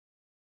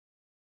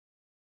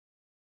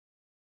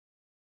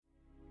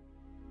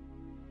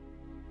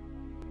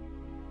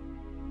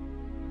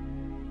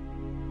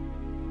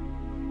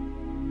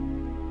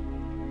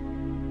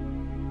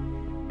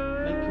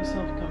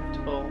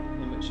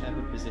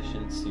whichever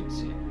position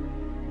suits you.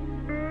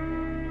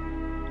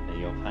 Lay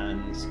your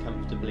hands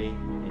comfortably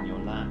in your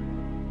lap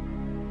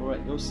or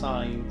at your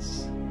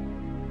sides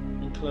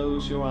and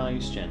close your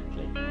eyes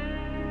gently.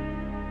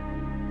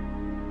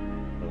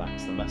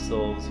 Relax the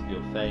muscles of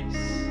your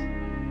face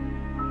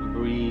and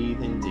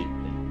breathe in deeply.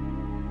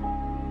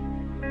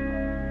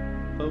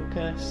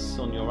 Focus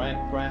on your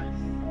out-breath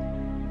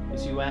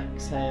as you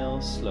exhale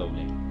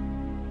slowly.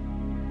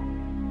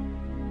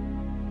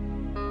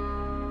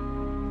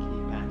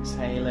 Keep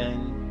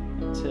exhaling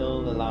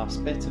until the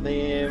last bit of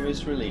air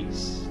is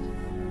released,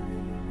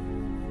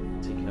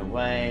 taking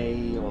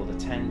away all the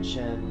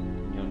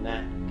tension in your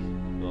neck,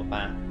 your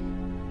back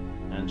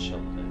and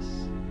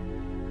shoulders.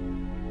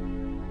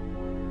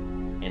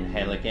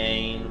 Inhale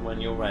again when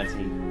you're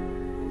ready,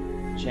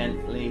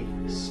 gently,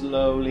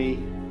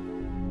 slowly,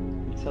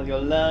 until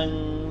your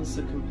lungs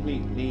are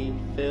completely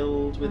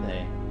filled with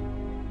air.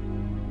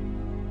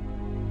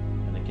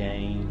 And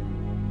again,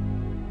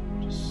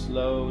 just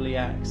slowly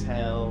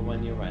exhale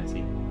when you're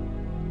ready,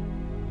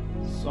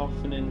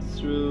 softening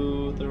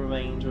through the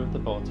remainder of the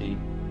body,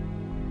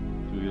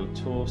 through your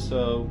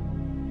torso,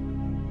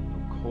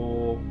 your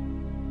core,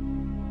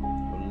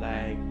 your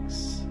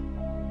legs,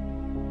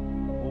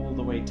 all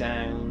the way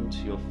down to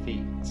your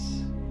feet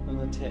and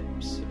the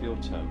tips of your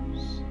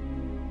toes.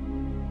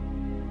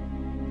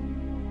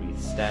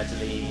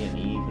 Steadily and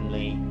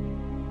evenly.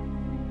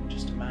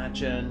 Just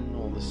imagine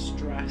all the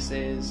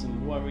stresses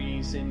and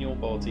worries in your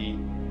body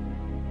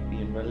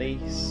being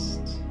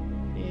released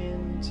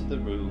into the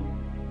room,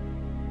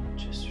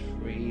 just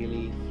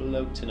freely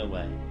floating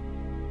away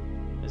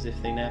as if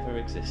they never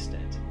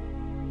existed.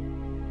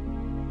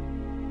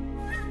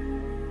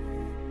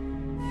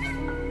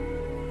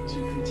 As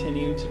you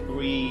continue to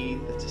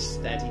breathe at a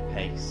steady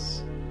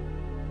pace,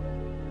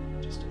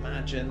 just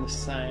imagine the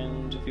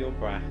sound of your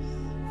breath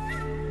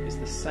is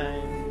the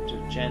sound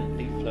of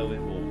gently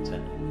flowing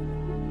water.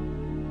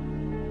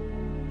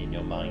 In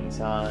your mind's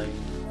eye,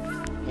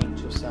 paint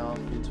yourself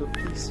into a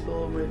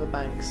peaceful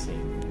riverbank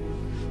scene.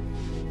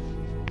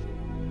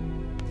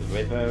 The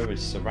river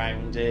is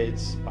surrounded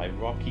by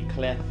rocky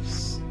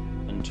cliffs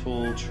and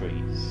tall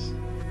trees.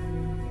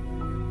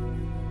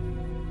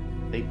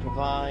 They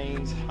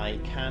provide high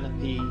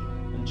canopy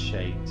and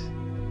shade.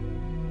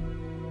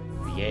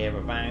 The air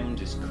around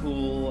is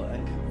cool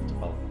and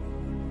comfortable.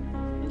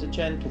 A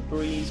gentle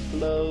breeze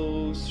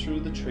blows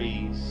through the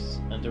trees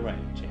and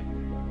around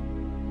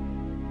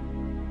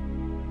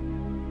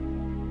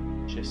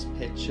you. Just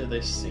picture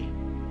this scene.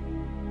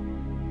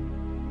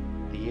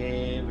 The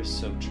air is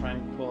so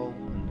tranquil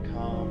and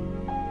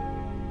calm.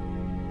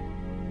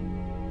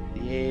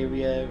 The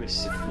area is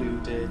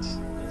secluded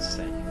and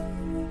safe.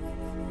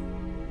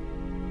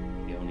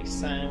 The only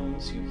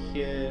sounds you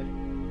hear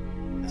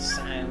are the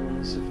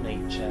sounds of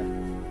nature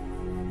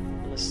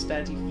and the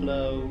steady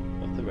flow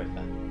of the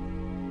river.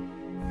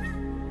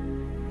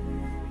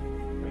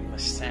 A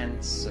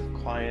sense of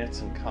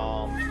quiet and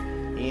calm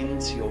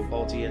into your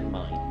body and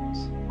mind.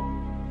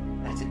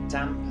 Let it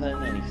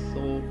dampen any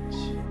thought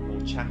or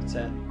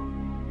chatter.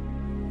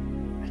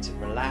 Let it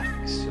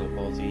relax your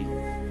body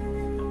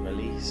and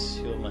release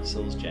your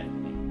muscles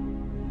gently.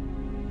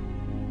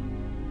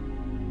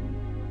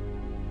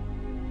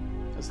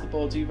 As the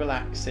body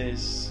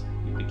relaxes,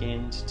 you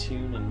begin to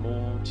tune in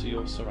more to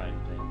your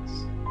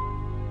surroundings.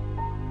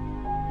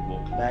 You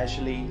walk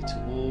leisurely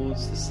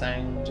towards the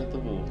sound of the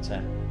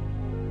water.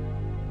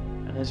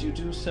 And as you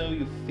do so,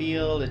 you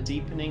feel a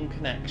deepening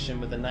connection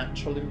with the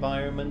natural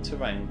environment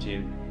around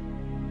you,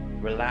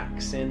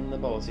 relaxing the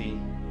body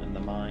and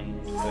the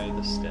mind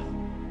further still.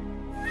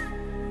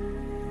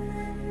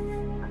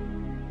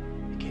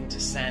 Begin to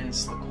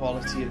sense the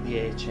quality of the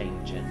air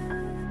changing,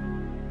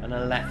 an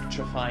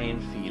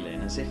electrifying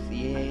feeling as if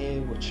the air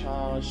were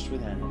charged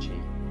with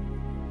energy.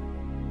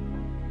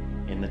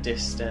 In the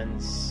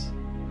distance,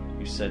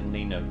 you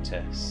suddenly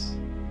notice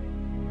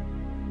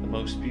the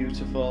most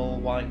beautiful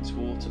white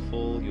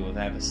waterfall you have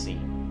ever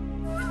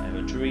seen,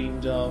 ever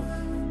dreamed of,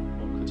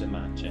 or could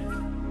imagine.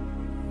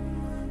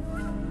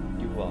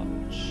 You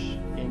watch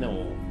in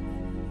awe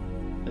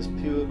as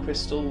pure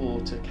crystal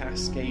water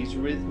cascades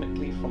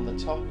rhythmically from the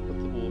top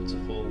of the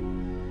waterfall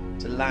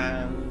to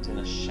land in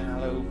a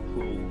shallow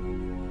pool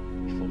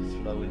before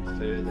flowing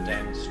further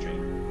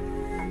downstream.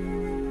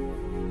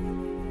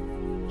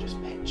 Just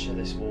picture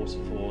this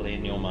waterfall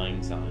in your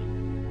mind's eye.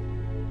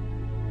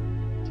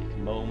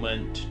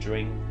 Moment to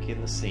drink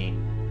in the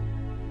scene.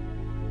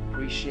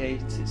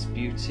 Appreciate its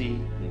beauty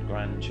and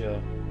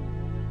grandeur.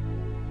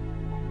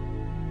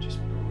 Just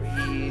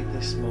breathe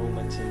this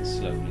moment in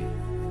slowly.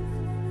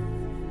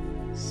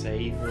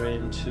 Savor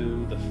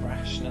into the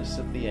freshness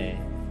of the air.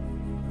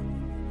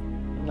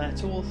 And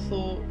let all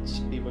thoughts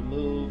be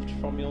removed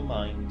from your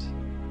mind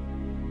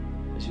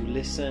as you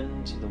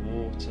listen to the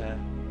water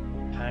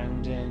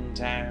pounding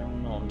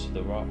down onto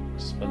the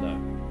rocks below.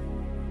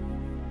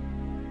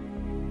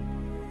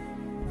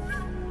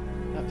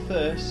 At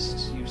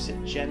first, you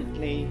sit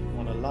gently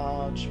on a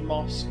large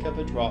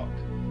moss-covered rock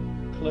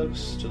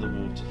close to the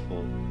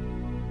waterfall,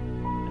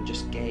 and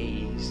just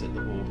gaze at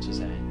the water's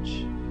edge.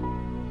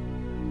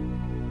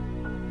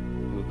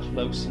 You are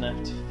close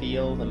enough to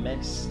feel the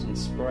mist and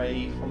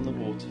spray from the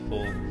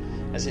waterfall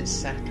as it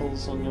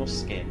settles on your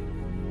skin,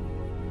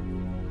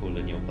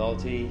 cooling your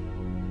body,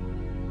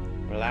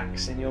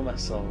 relaxing your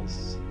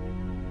muscles,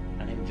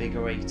 and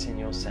invigorating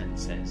your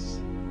senses.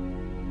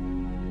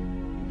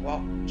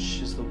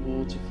 Watch as the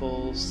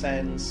waterfall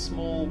sends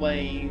small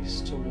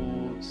waves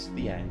towards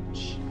the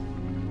edge.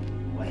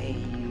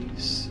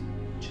 Waves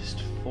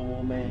just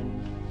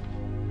forming,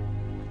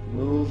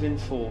 moving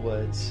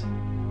forwards,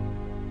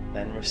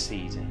 then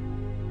receding.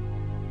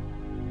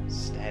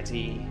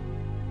 Steady,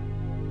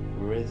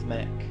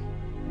 rhythmic,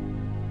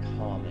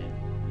 calming.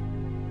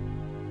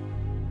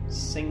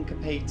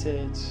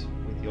 Syncopated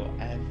with your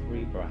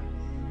every breath.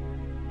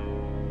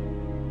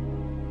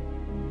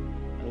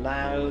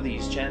 Allow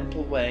these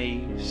gentle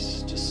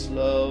waves to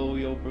slow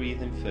your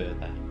breathing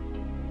further.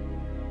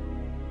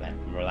 Let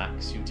them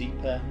relax you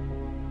deeper.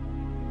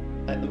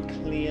 Let them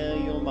clear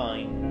your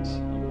mind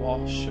and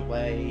wash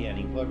away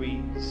any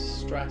worries,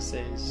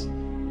 stresses,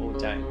 or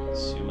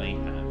doubts you may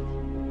have.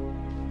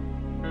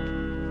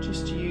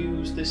 Just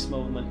use this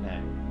moment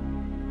now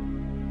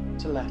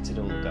to let it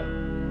all go.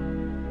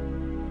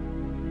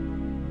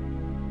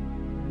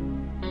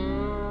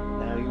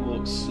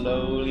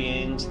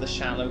 Slowly into the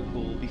shallow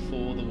pool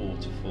before the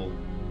waterfall,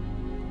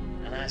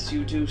 and as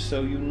you do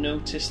so, you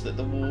notice that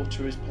the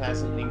water is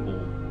pleasantly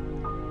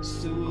warm,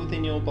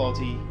 soothing your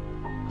body,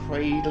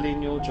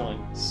 cradling your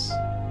joints,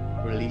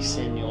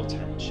 releasing your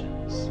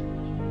tensions.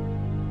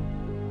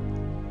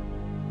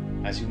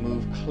 As you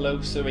move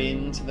closer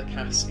into the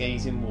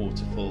cascading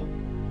waterfall,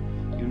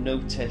 you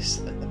notice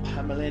that the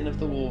pummeling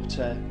of the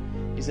water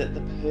is at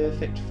the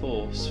perfect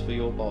force for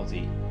your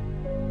body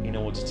in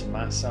order to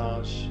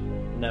massage,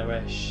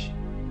 nourish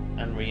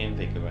and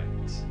reinvigorate.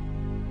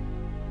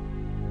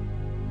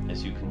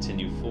 As you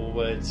continue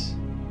forward,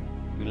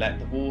 you let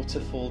the water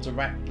fall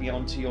directly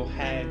onto your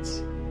head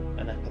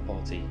and upper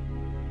body.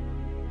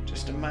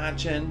 Just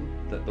imagine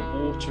that the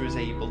water is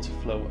able to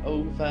flow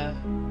over,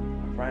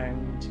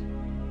 around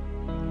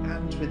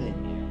and within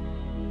you,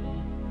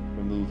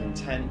 removing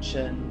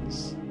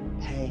tensions,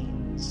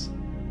 pains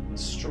and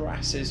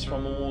stresses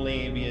from all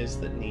areas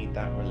that need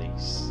that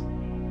release.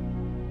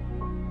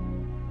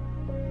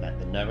 Let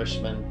the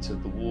nourishment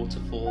of the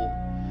waterfall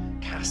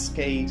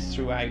cascade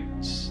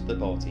throughout the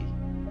body,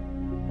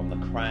 from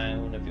the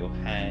crown of your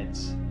head,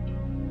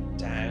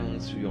 down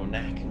through your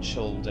neck and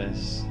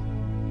shoulders,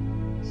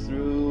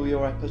 through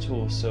your upper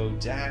torso,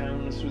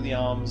 down through the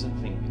arms and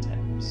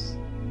fingertips.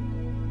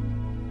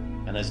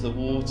 And as the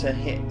water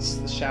hits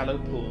the shallow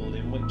pool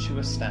in which you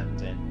are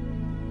standing,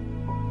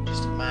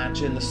 just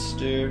imagine the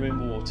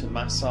stirring water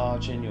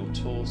massaging your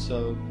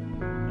torso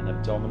and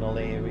abdominal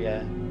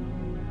area,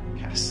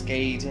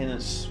 cascading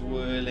and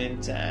swirling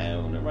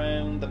down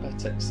around the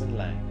buttocks and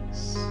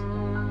legs.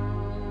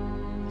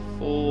 The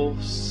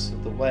force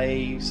of the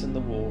waves and the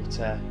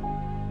water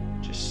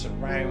just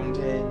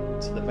surrounding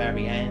to the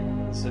very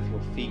ends of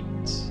your feet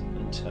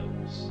and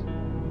toes.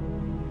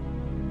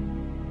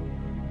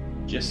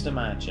 Just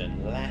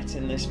imagine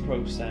letting this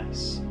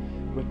process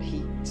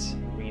repeat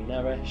and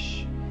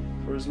re-nourish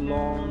for as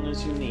long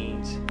as you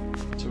need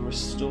to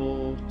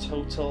restore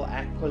total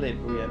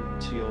equilibrium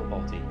to your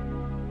body.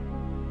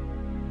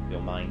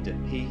 Your mind at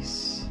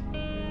peace,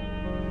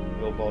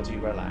 your body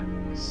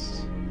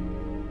relaxed,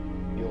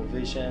 your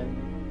vision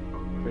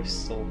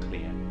crystal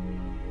clear.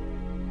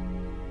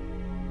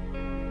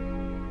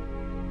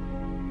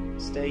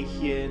 Stay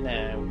here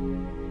now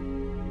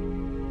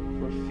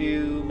for a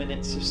few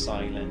minutes of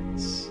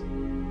silence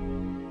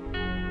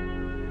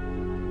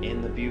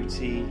in the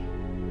beauty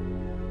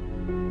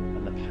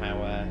and the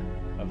power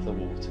of the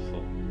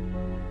waterfall.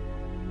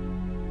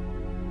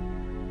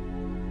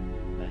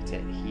 Let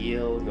it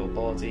heal your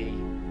body,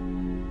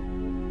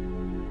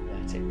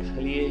 let it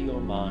clear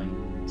your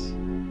mind,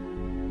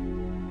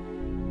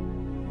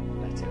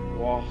 let it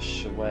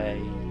wash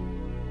away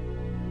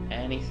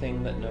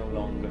anything that no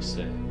longer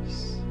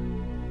serves.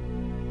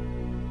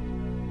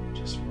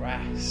 Just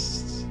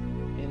rest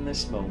in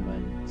this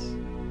moment,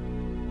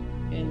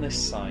 in this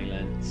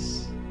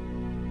silence,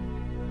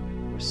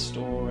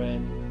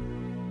 restoring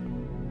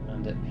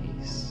and at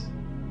peace.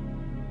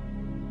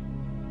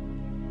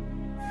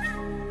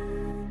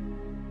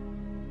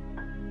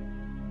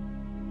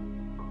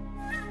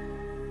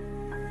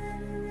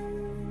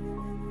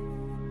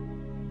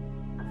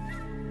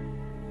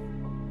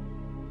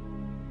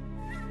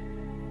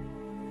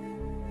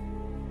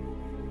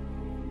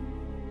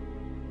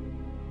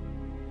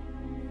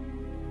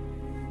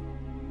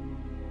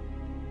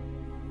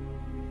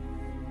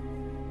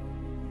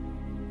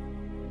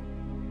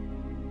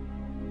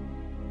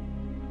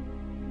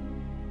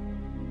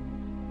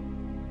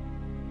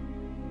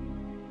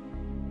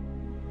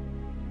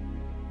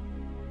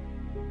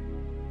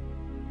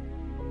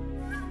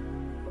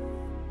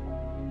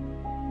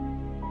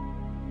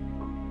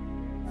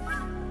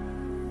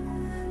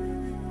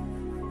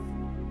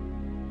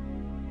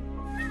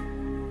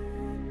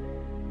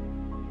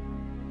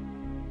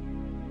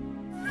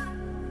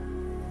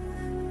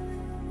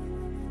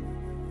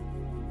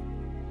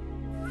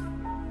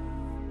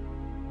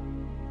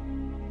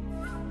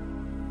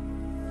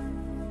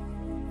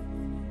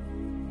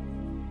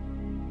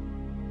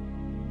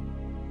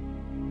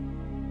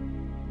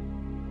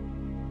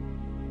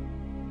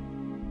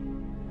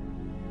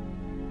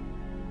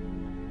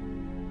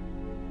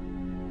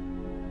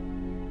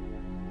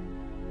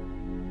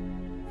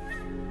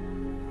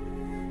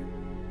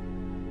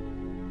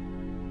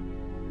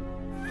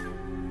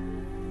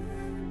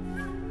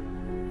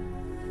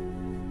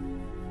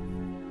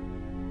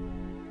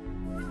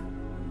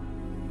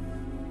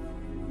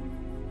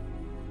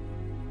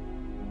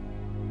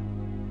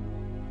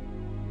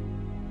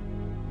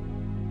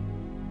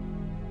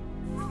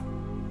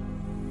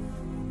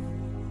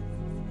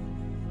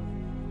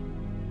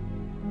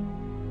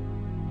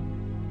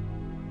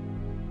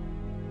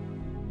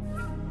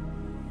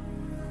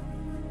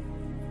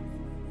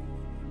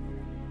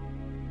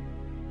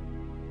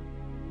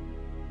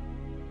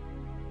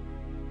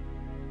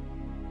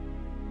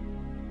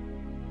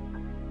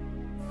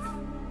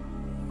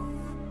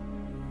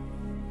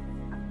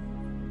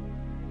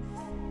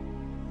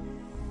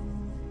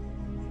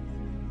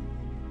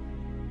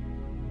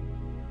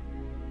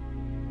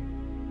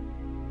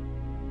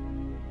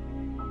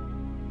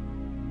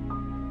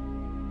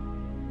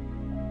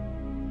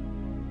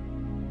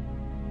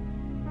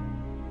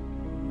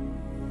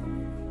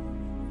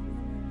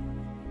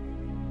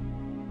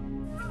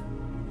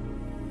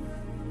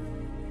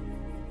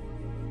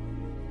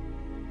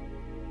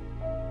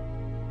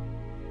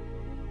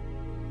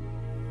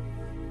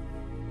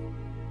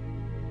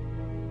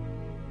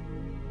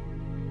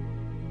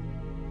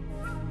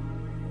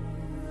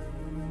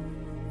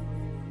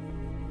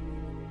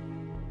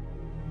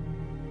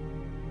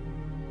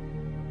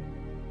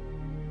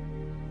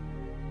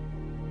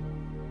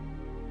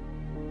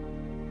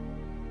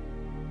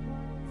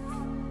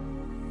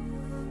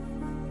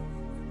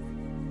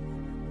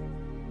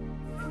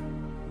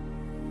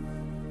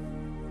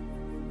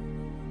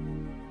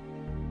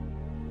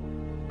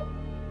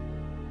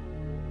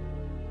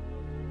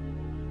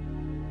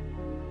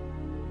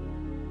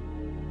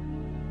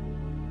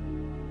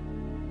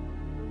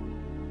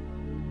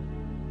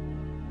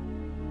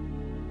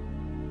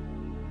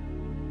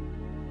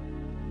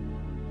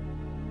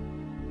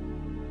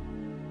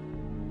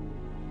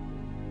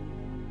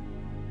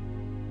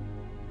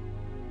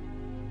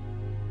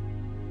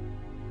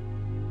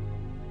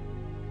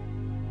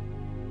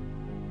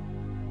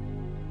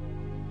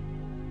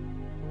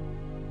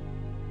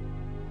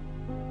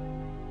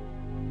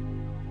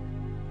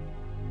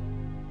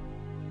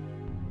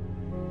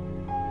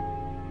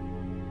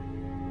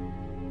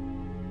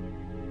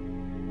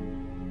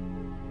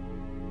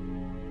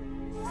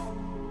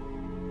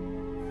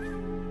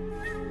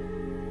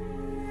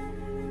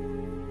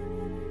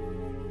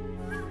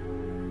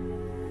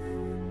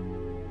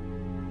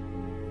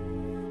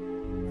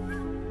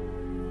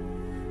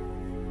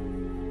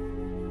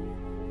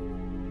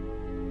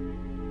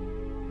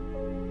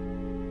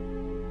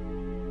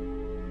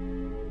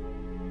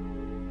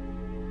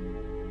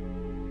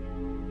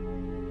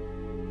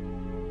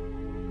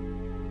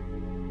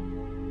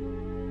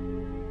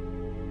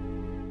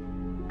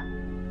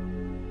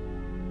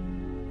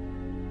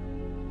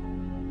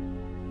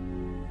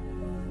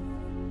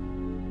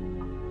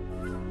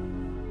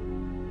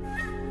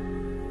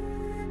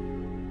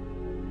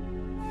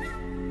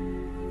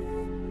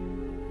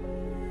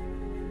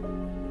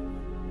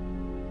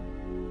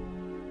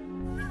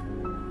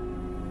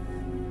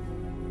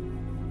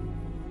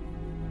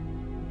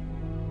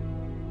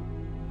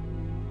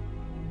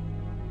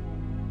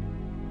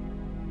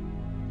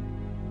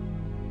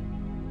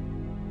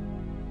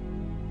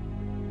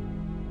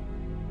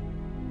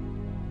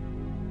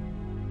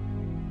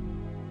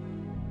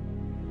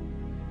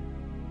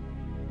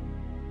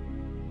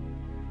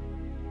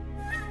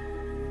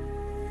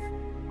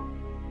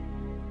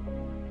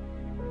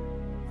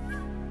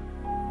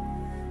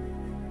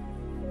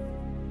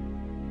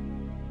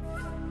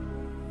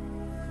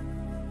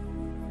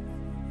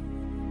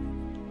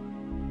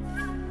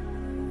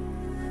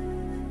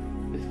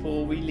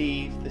 before we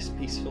leave this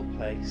peaceful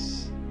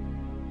place,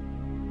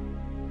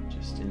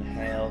 just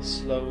inhale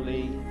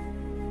slowly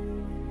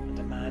and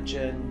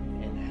imagine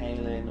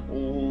inhaling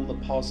all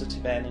the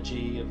positive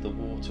energy of the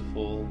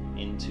waterfall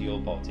into your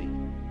body.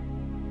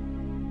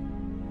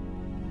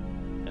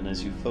 And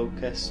as you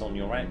focus on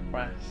your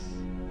out-breath,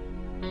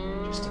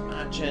 just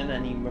imagine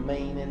any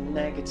remaining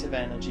negative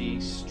energy,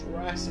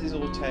 stresses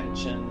or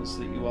tensions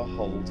that you are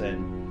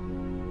holding.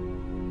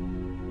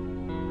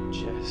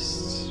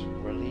 Just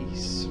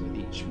release with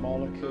each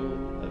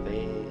molecule of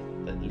air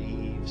that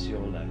leaves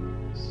your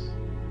lungs.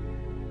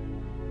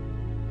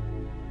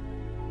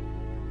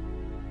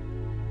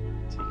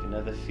 Take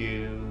another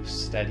few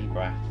steady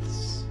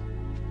breaths.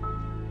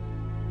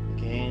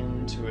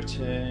 Begin to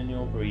return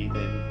your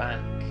breathing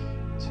back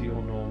to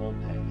your normal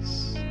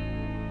pace.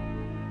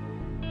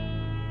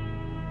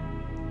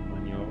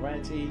 When you're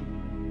ready,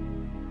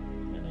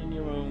 and in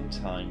your own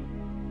time,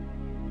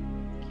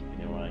 keeping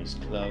your eyes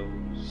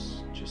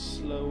closed, just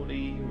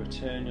slowly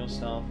return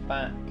yourself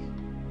back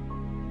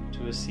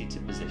to a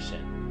seated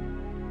position.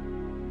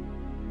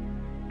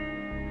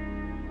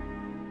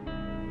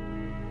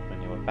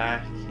 When you are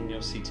back in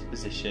your seated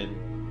position,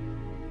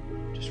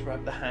 just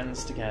rub the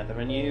hands together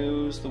and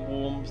use the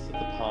warmth of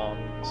the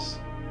palms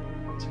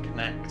to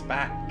connect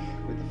back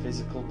with the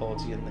physical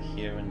body in the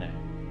here and now.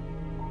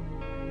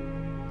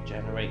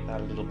 Generate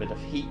that little bit of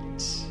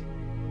heat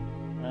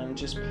and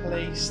just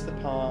place the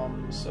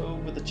palms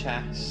over the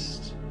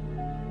chest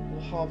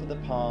or hover the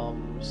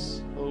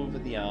palms over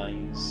the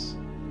eyes.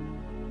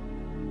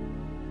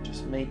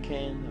 Just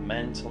making a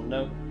mental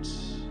note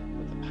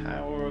with the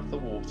power of the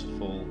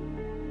waterfall,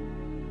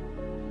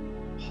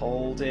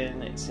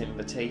 holding its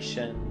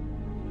invitation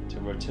to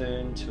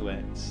return to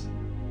it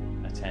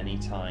at any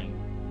time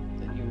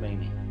that you may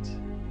need.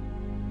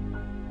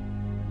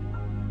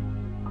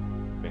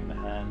 Bring the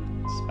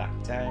hands back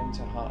down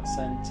to heart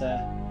center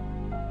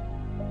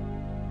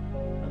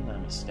and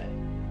namaste.